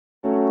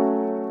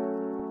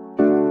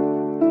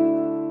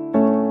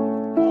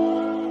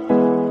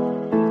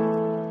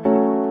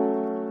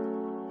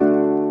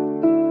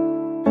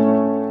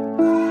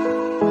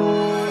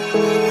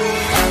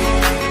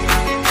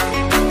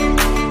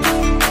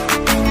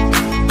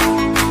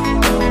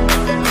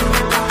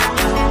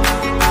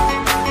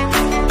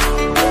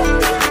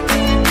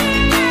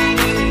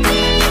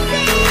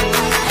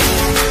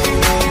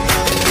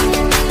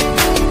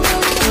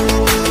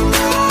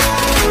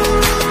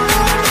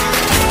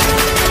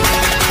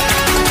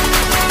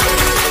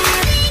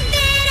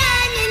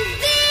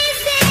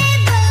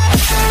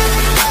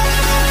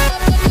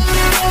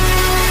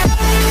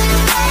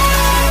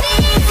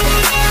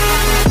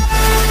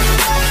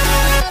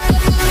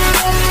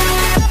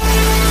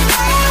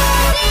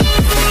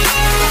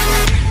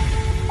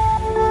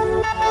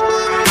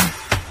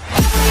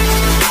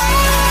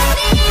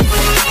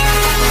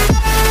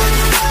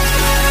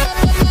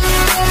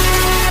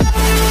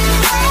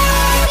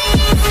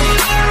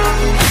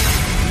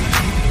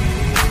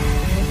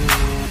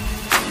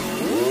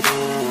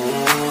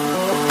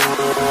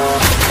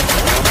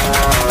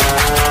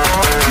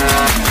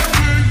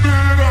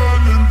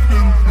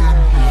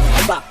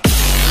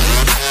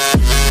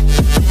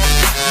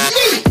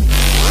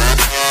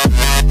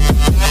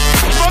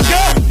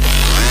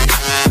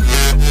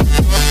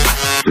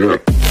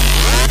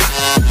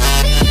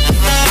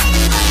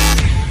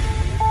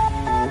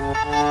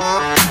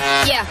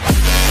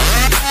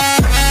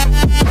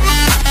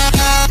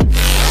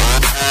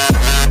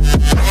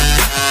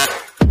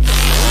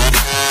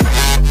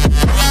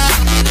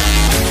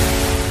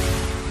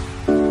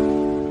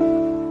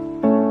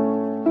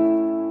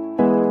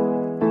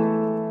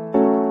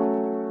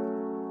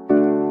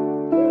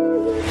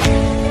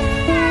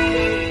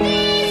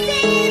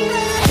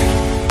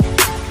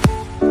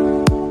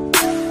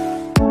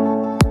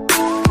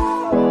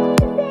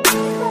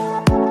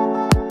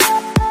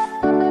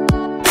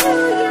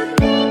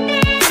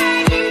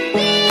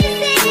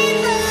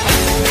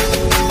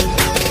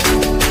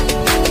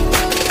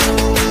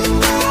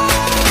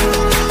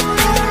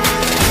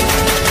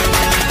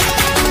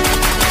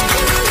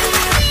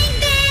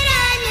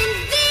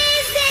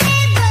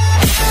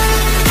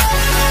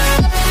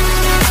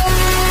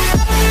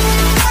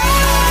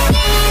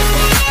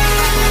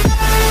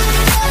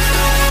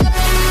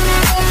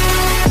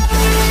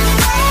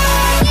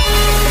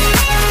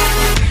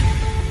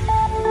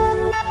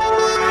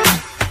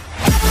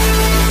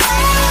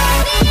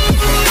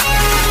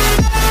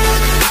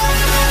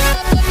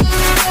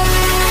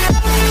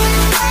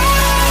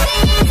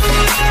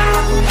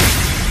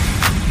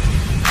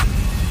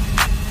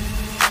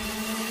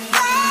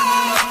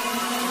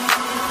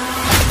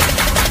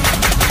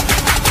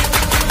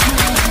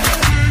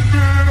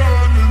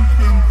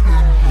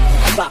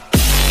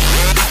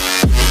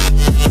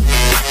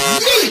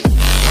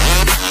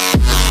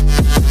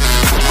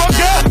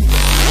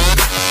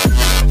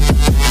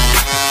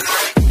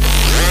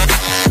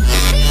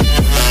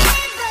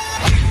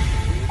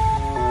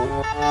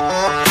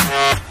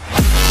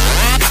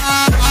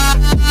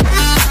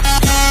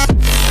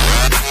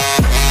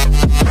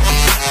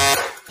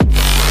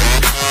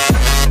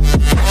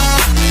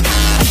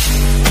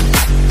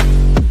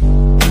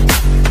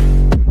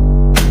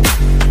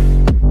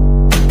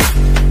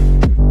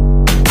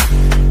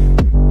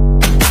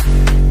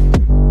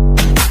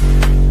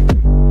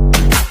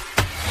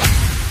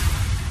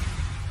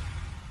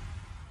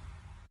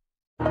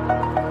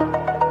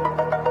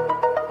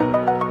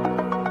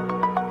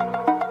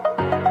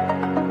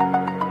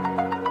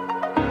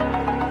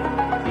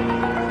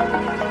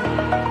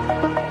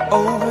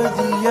over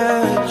the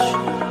edge.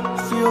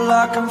 Feel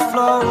like I'm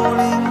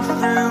floating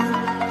through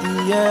the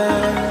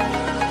air.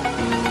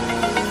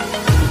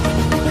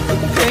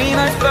 The pain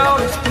I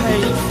felt is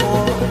paid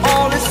for,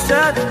 all is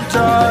said and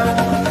done.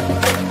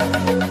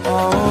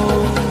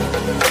 Oh,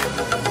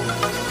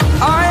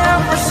 I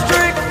am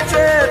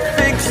restricted,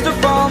 fixed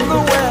upon the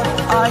web.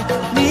 I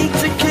need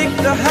to kick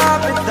the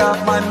habit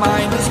that my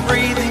mind is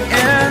breathing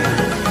in.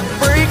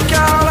 Break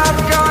out,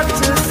 I've got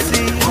to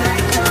see.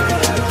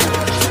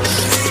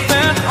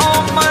 Spent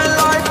all my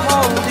life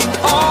holding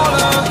all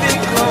of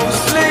it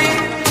closely.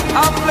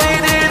 I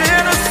played it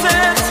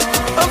innocent,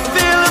 a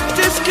feel of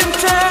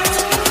discontent.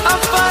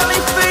 I'm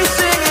finally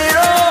facing it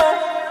all,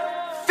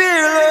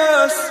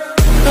 fearless.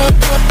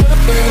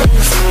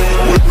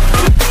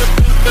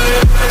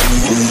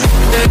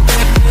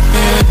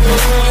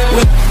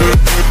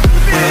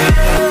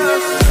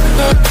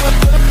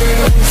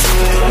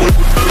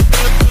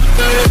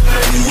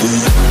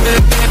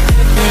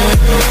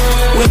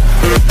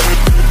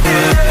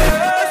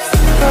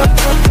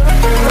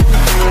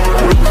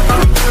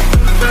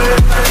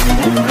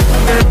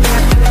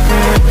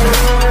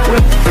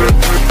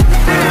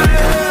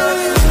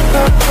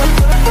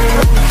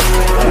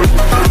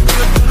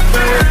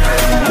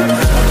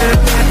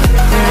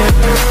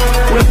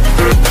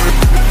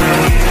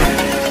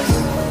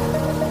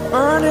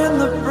 Burning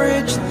the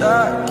bridge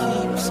that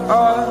keeps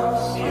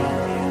us.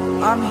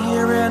 I'm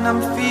here and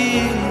I'm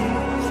feeling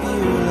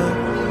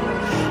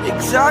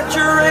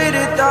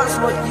exaggerated, that's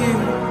what you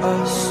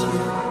assume.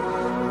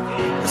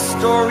 The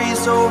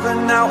story's over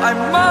now, I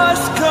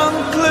must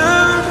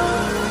conclude.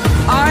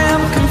 I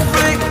am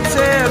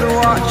conflicted,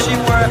 watching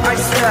where I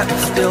step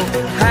still,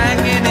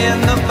 hanging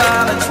in the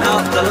balance.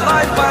 Not the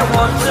life I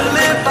want to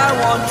live, I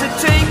want to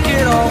take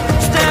it all.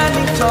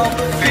 Standing tall,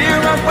 fear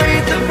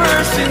outweighed the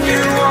person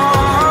you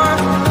are.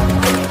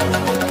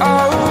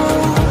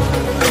 Oh,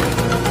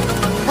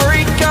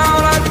 break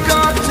out, I've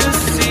got to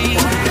see.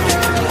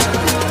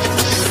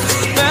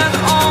 Spent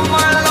all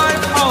my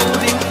life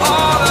holding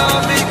all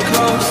of it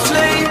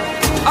closely.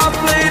 I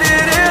played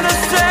it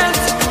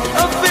innocent,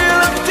 a feel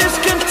of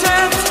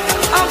discontent.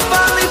 I'm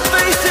finally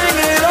facing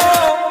it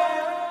all,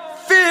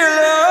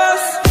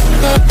 fearless.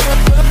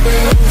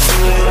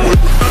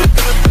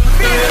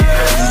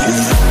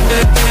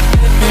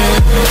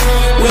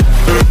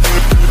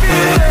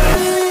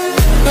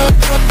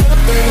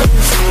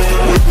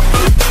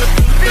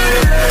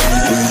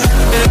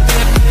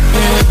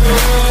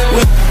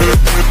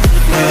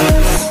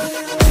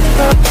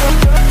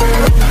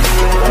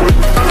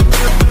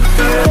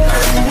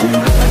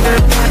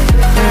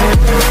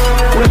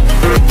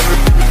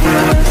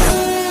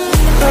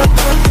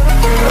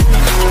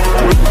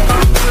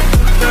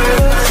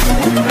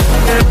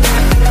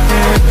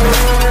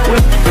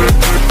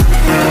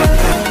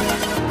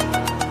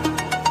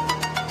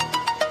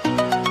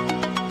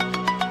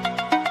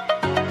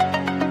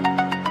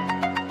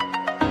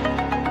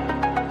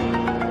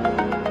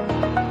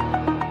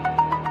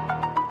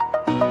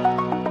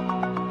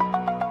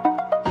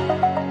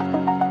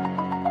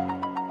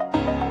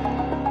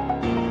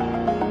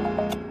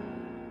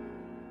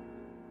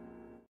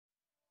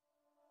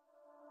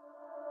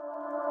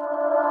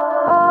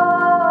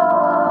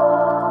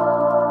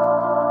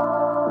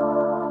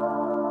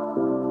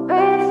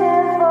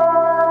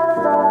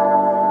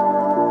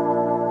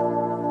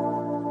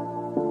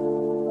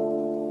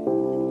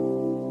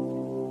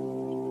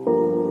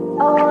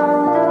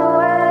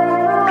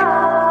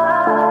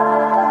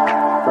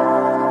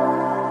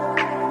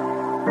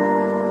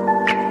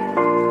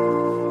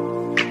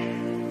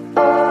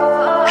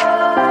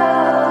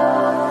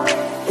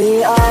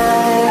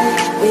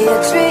 We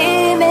are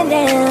dreaming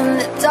in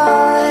the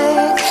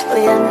dark.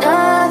 We are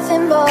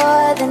nothing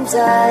more than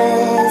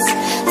dust.